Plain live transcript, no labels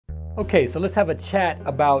Okay, so let's have a chat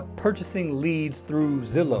about purchasing leads through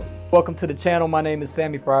Zillow. Welcome to the channel. My name is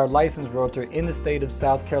Sammy Fryer, licensed realtor in the state of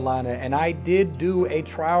South Carolina, and I did do a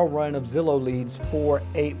trial run of Zillow leads for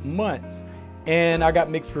 8 months, and I got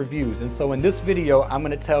mixed reviews. And so in this video, I'm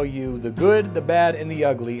going to tell you the good, the bad, and the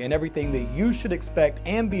ugly, and everything that you should expect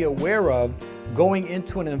and be aware of going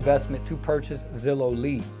into an investment to purchase Zillow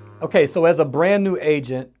leads. Okay, so as a brand new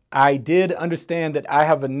agent, I did understand that I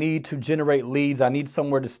have a need to generate leads. I need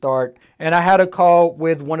somewhere to start. And I had a call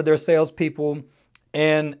with one of their salespeople,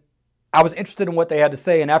 and I was interested in what they had to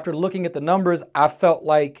say. And after looking at the numbers, I felt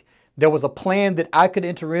like there was a plan that I could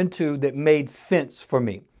enter into that made sense for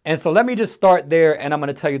me. And so let me just start there, and I'm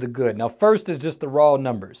going to tell you the good. Now, first is just the raw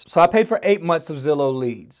numbers. So I paid for 8 months of Zillow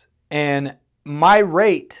leads, and my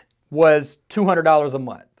rate was $200 a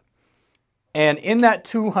month. And in that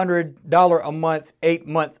 $200 a month,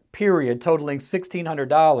 8-month period, totaling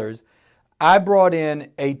 $1,600, I brought in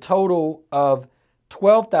a total of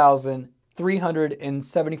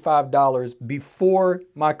 $12,375 before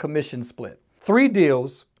my commission split. 3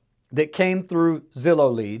 deals that came through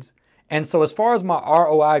Zillow leads. And so as far as my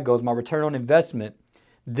ROI goes, my return on investment,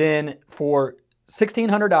 then for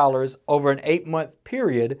 $1,600 over an 8-month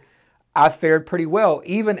period, I fared pretty well.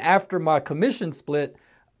 Even after my commission split,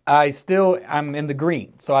 I'm in the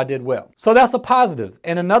green, so I did well. So that's a positive.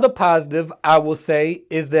 And another positive I will say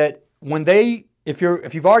is that if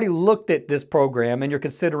you've already looked at this program and you're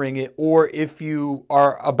considering it, or if you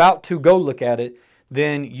are about to go look at it,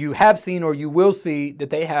 then you have seen or you will see that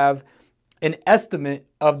they have an estimate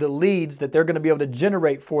of the leads that they're going to be able to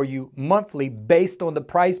generate for you monthly based on the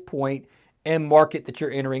price point and market that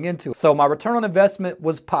you're entering into. So my return on investment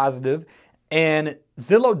was positive, and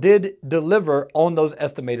Zillow did deliver on those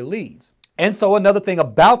estimated leads. And so another thing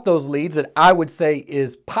about those leads that I would say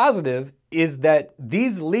is positive is that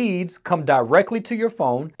these leads come directly to your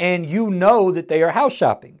phone, and you know that they are house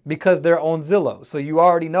shopping because they're on Zillow. So you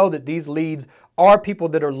already know that these leads are people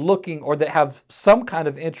that are looking or that have some kind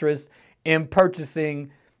of interest in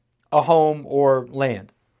purchasing a home or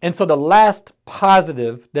land. And so the last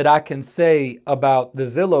positive that I can say about the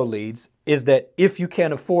Zillow leads is that if you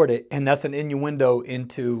can't afford it, and that's an innuendo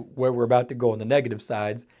into where we're about to go on the negative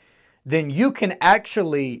sides, then you can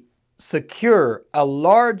actually secure a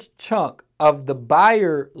large chunk of the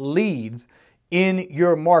buyer leads in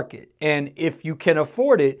your market. And if you can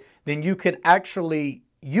afford it, then you can actually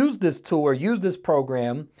use this tool or use this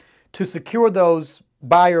program to secure those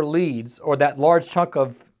buyer leads, or that large chunk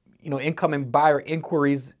of incoming buyer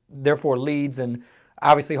inquiries, therefore leads, and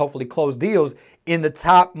obviously hopefully close deals in the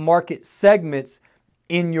top market segments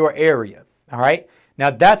in your area. All right.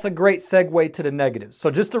 Now that's a great segue to the negatives.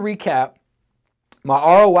 So just to recap, my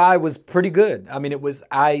ROI was pretty good. I mean,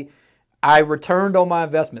 I returned on my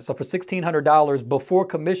investment. So for $1,600 before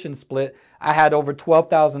commission split, I had over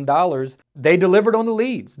 $12,000. They delivered on the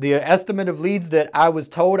leads. The estimate of leads that I was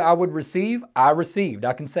told I would receive, I received.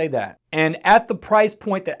 I can say that. And at the price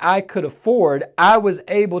point that I could afford, I was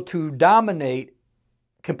able to dominate,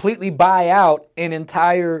 completely buy out an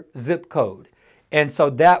entire zip code. And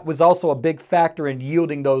so that was also a big factor in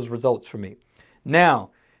yielding those results for me.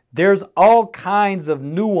 Now, there's all kinds of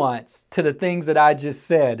nuance to the things that I just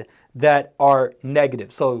said that are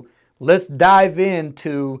negative. So let's dive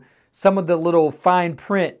into some of the little fine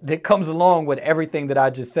print that comes along with everything that I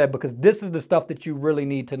just said, because this is the stuff that you really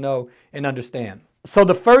need to know and understand. So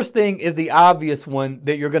the first thing is the obvious one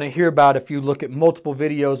that you're going to hear about if you look at multiple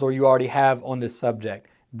videos or you already have on this subject.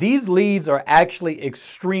 These leads are actually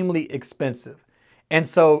extremely expensive. And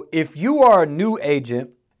so if you are a new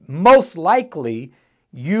agent, most likely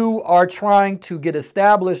you are trying to get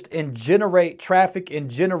established and generate traffic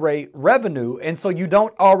and generate revenue. And so you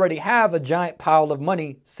don't already have a giant pile of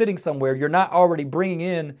money sitting somewhere. You're not already bringing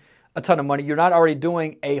in a ton of money. You're not already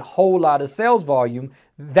doing a whole lot of sales volume.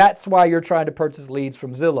 That's why you're trying to purchase leads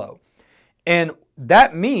from Zillow. And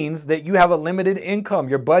that means that you have a limited income.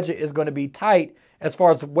 Your budget is going to be tight as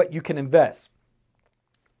far as what you can invest.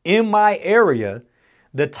 In my area,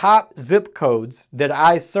 the top zip codes that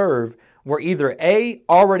I serve were either A,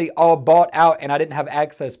 already all bought out and I didn't have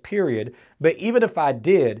access, period. But even if I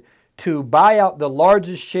did, to buy out the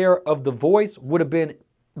largest share of the voice would have been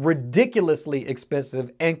ridiculously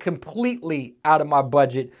expensive and completely out of my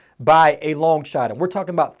budget by a long shot. And we're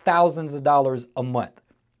talking about thousands of dollars a month.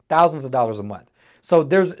 Thousands of dollars a month. So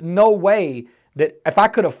there's no way that if I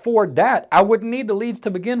could afford that, I wouldn't need the leads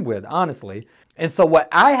to begin with, honestly. And so what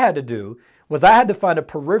I had to do was I had to find a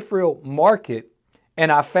peripheral market. And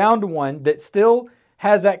I found one that still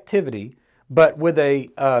has activity, but with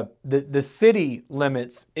the city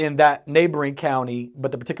limits in that neighboring county, but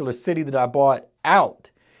the particular city that I bought out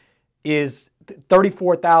is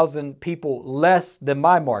 34,000 people less than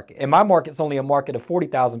my market. And my market's only a market of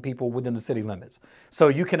 40,000 people within the city limits. So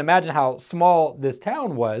you can imagine how small this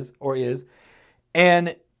town was or is.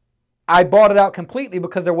 And I bought it out completely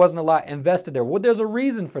because there wasn't a lot invested there. Well, there's a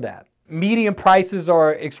reason for that. Median prices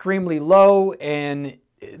are extremely low, and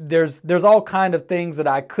there's all kind of things that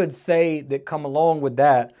I could say that come along with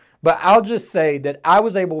that. But I'll just say that I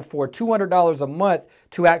was able for $200 a month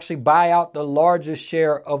to actually buy out the largest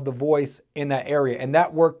share of the voice in that area. And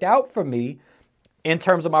that worked out for me in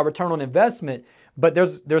terms of my return on investment. But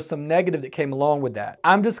there's some negative that came along with that.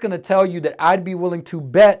 I'm just going to tell you that I'd be willing to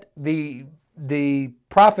bet the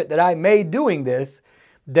profit that I made doing this,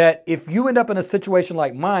 that if you end up in a situation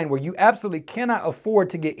like mine where you absolutely cannot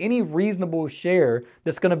afford to get any reasonable share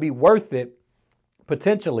that's going to be worth it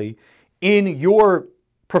potentially in your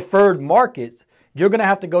preferred markets, you're going to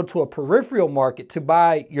have to go to a peripheral market to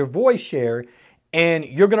buy your voice share, and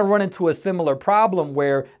you're going to run into a similar problem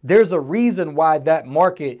where there's a reason why that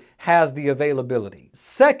market has the availability.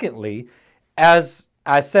 Secondly, as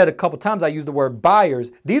I said a couple times, I use the word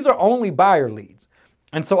buyers. These are only buyer leads.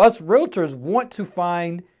 And so us realtors want to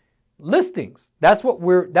find listings. That's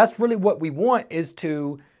really what we want, is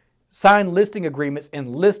to sign listing agreements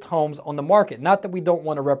and list homes on the market. Not that we don't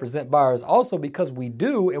want to represent buyers also, because we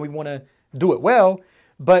do, and we want to do it well,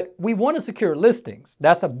 but we want to secure listings.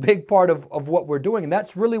 That's a big part of what we're doing. And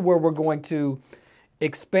that's really where we're going to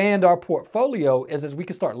expand our portfolio, as we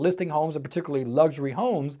can start listing homes, and particularly luxury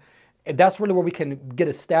homes. And that's really where we can get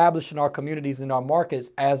established in our communities, in our markets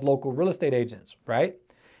as local real estate agents, right?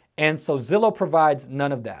 And so Zillow provides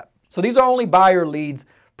none of that. So these are only buyer leads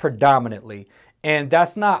predominantly. And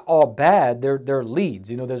that's not all bad. They're leads.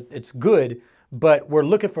 You know, it's good, but we're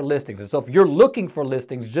looking for listings. And so if you're looking for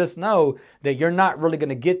listings, just know that you're not really going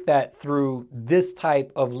to get that through this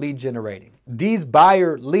type of lead generating. These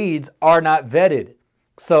buyer leads are not vetted.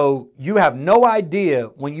 So you have no idea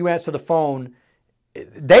when you answer the phone.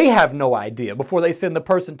 They have no idea before they send the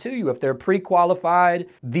person to you if they're pre-qualified.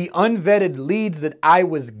 The unvetted leads that I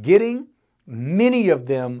was getting, many of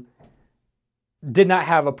them did not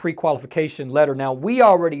have a pre-qualification letter. Now, we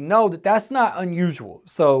already know that that's not unusual.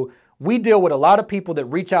 So we deal with a lot of people that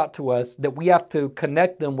reach out to us that we have to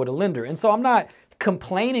connect them with a lender. And so I'm not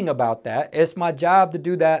complaining about that. It's my job to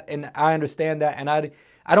do that, and I understand that, and I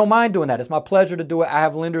don't mind doing that. It's my pleasure to do it. I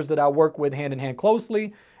have lenders that I work with hand in hand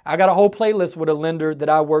closely. I got a whole playlist with a lender that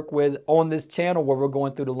I work with on this channel where we're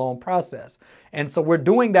going through the loan process. And so we're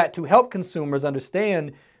doing that to help consumers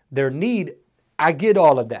understand their need. I get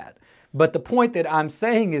all of that. But the point that I'm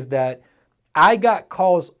saying is that I got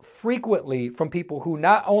calls frequently from people who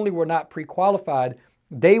not only were not pre-qualified,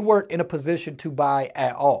 they weren't in a position to buy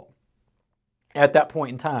at all at that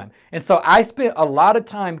point in time. And so I spent a lot of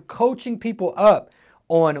time coaching people up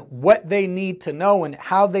on what they need to know and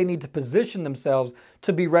how they need to position themselves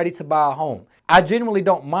to be ready to buy a home. I genuinely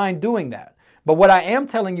don't mind doing that. But what I am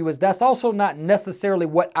telling you is that's also not necessarily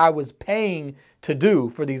what I was paying to do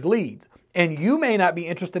for these leads. And you may not be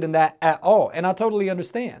interested in that at all. And I totally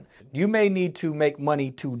understand. You may need to make money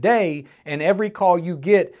today, and every call you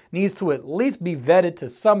get needs to at least be vetted to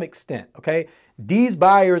some extent, okay? These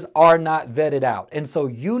buyers are not vetted out. And so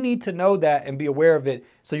you need to know that and be aware of it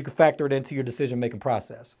so you can factor it into your decision-making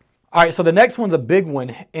process. All right, so the next one's a big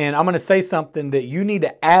one, and I'm going to say something that you need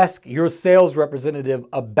to ask your sales representative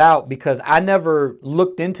about, because I never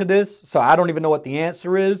looked into this, so I don't even know what the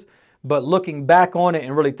answer is. But looking back on it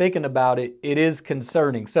and really thinking about it, it is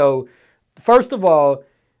concerning. So first of all,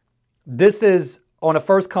 this is on a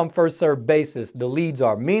first come, first served basis. The leads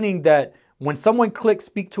are, meaning that when someone clicks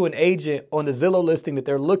speak to an agent on the Zillow listing that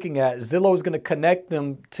they're looking at, Zillow is going to connect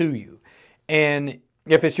them to you. And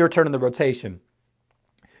if it's your turn in the rotation.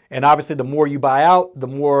 And obviously the more you buy out, the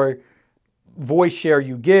more voice share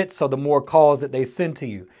you get, so the more calls that they send to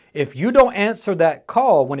you. If you don't answer that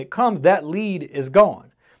call, when it comes, that lead is gone.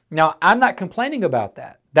 Now, I'm not complaining about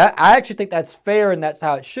that. I actually think that's fair, and that's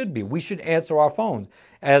how it should be. We should answer our phones.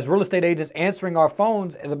 As real estate agents, answering our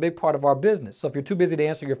phones is a big part of our business. So if you're too busy to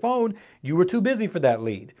answer your phone, you were too busy for that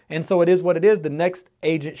lead. And so it is what it is. The next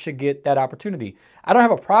agent should get that opportunity. I don't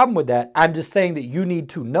have a problem with that. I'm just saying that you need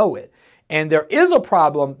to know it. And there is a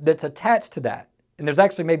problem that's attached to that. And there's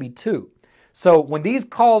actually maybe two. So when these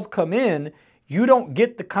calls come in, you don't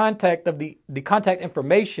get the contact of the contact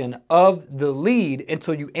information of the lead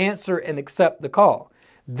until you answer and accept the call.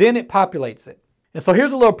 Then it populates it. And so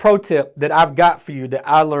here's a little pro tip that I've got for you that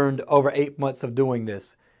I learned over 8 months of doing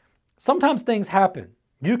this. Sometimes things happen.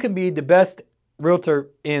 You can be the best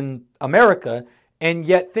realtor in America, And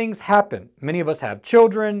yet things happen. Many of us have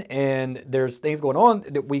children and there's things going on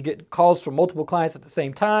that we get calls from multiple clients at the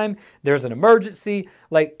same time. There's an emergency.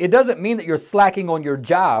 Like, it doesn't mean that you're slacking on your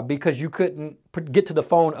job because you couldn't get to the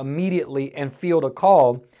phone immediately and field a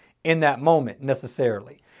call in that moment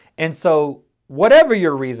necessarily. And so whatever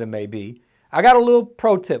your reason may be, I got a little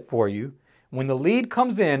pro tip for you. When the lead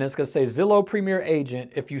comes in, it's going to say Zillow Premier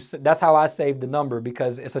Agent. That's how I save the number,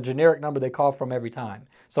 because it's a generic number they call from every time.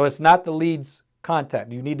 So it's not the lead's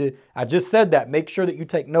contact. You need to, I just said that, make sure that you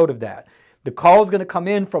take note of that. The call is going to come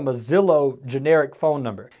in from a Zillow generic phone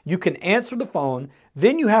number. You can answer the phone,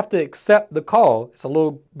 then you have to accept the call. It's a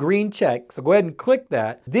little green check, so go ahead and click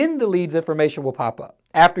that. Then the lead's information will pop up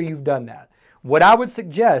after you've done that. What I would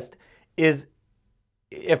suggest is,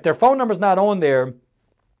 if their phone number's not on there,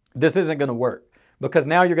 this isn't going to work, because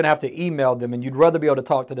now you're going to have to email them and you'd rather be able to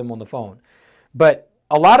talk to them on the phone. But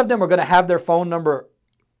a lot of them are going to have their phone number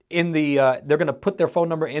in the, they're going to put their phone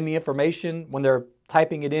number in the information when they're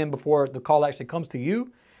typing it in before the call actually comes to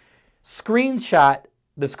you. Screenshot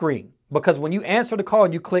the screen, because when you answer the call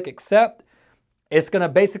and you click accept, it's going to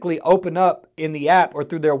basically open up in the app or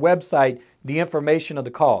through their website the information of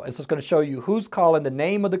the call. It's just going to show you who's calling, the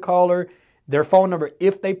name of the caller, their phone number,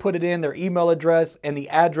 if they put it in, their email address, and the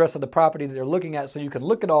address of the property that they're looking at, so you can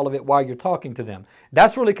look at all of it while you're talking to them.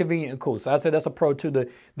 That's really convenient and cool. So I'd say that's a pro too.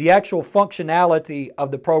 The actual functionality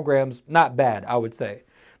of the program's not bad, I would say.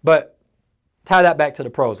 But tie that back to the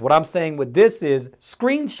pros. What I'm saying with this is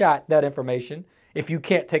screenshot that information if you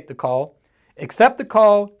can't take the call. Accept the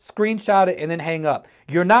call, screenshot it, and then hang up.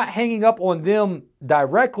 You're not hanging up on them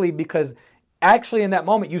directly, because actually in that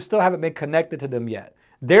moment you still haven't been connected to them yet.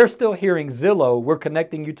 They're still hearing Zillow, we're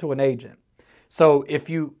connecting you to an agent. So if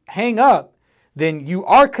you hang up, then you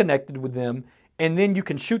are connected with them, and then you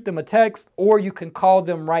can shoot them a text, or you can call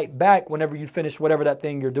them right back whenever you finish whatever that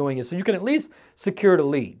thing you're doing is. So you can at least secure the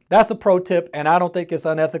lead. That's a pro tip, and I don't think it's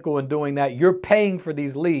unethical in doing that. You're paying for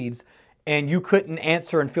these leads, and you couldn't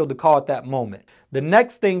answer and field the call at that moment. The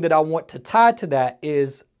next thing that I want to tie to that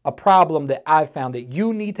is a problem that I found that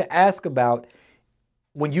you need to ask about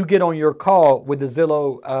when you get on your call with the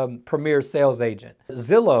Zillow Premier Sales Agent.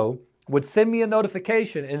 Zillow would send me a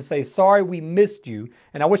notification and say, sorry, we missed you.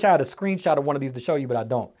 And I wish I had a screenshot of one of these to show you, but I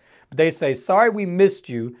don't. But they say, sorry, we missed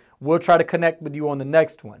you. We'll try to connect with you on the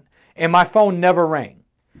next one. And my phone never rang.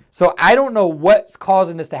 So I don't know what's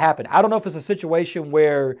causing this to happen. I don't know if it's a situation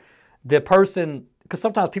where the person, because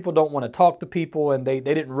sometimes people don't want to talk to people and they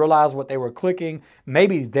didn't realize what they were clicking.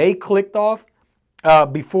 Maybe they clicked off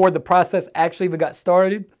before the process actually even got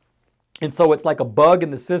started. And so it's like a bug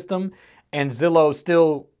in the system, and Zillow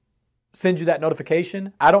still sends you that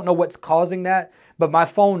notification. I don't know what's causing that, but my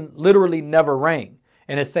phone literally never rang.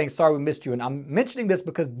 And it's saying, sorry, we missed you. And I'm mentioning this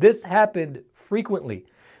because this happened frequently.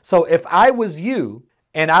 So if I was you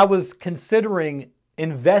and I was considering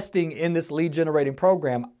investing in this lead generating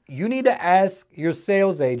program, you need to ask your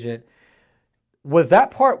sales agent, was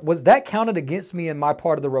that counted against me in my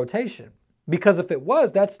part of the rotation? Because if it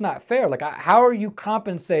was, that's not fair. Like, how are you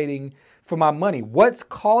compensating for my money? What's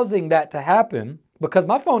causing that to happen? Because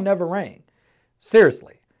my phone never rang.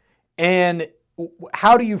 Seriously. And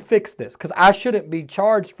how do you fix this? Because I shouldn't be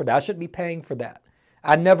charged for that. I shouldn't be paying for that.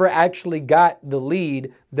 I never actually got the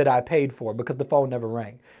lead that I paid for because the phone never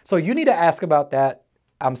rang. So you need to ask about that.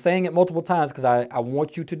 I'm saying it multiple times because I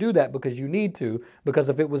want you to do that, because you need to. Because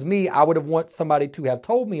if it was me, I would have wanted somebody to have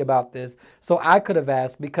told me about this so I could have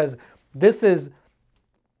asked, because this is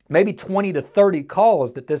maybe 20 to 30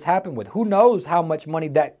 calls that this happened with. Who knows how much money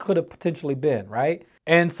that could have potentially been, right?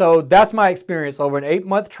 And so that's my experience over an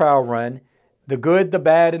 8-month trial run, the good, the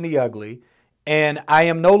bad, and the ugly. And I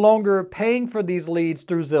am no longer paying for these leads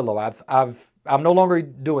through Zillow. I'm no longer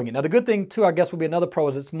doing it. Now, the good thing too, I guess, would be another pro,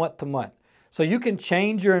 is it's month to month. So you can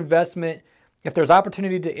change your investment. If there's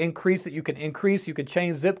opportunity to increase it, you can increase. You can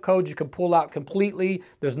change zip codes. You can pull out completely.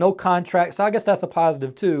 There's no contract. So I guess that's a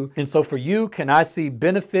positive too. And so for you, can I see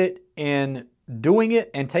benefit in doing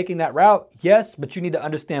it and taking that route? Yes, but you need to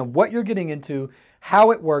understand what you're getting into,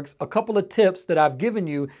 how it works, a couple of tips that I've given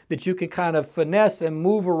you that you can kind of finesse and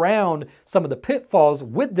move around some of the pitfalls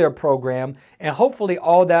with their program. And hopefully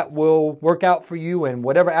all that will work out for you, and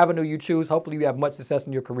whatever avenue you choose, hopefully you have much success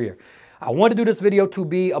in your career. I want to do this video to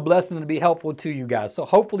be a blessing and to be helpful to you guys. So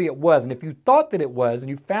hopefully it was. And if you thought that it was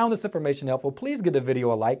and you found this information helpful, please give the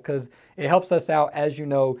video a like, because it helps us out, as you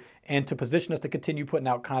know, and to position us to continue putting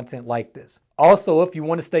out content like this. Also, if you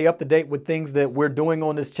want to stay up to date with things that we're doing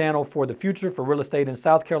on this channel for the future, for real estate in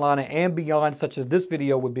South Carolina and beyond, such as this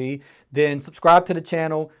video would be, then subscribe to the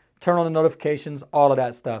channel, turn on the notifications, all of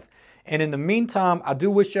that stuff. And in the meantime, I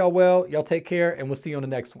do wish y'all well. Y'all take care, and we'll see you on the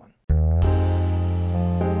next one.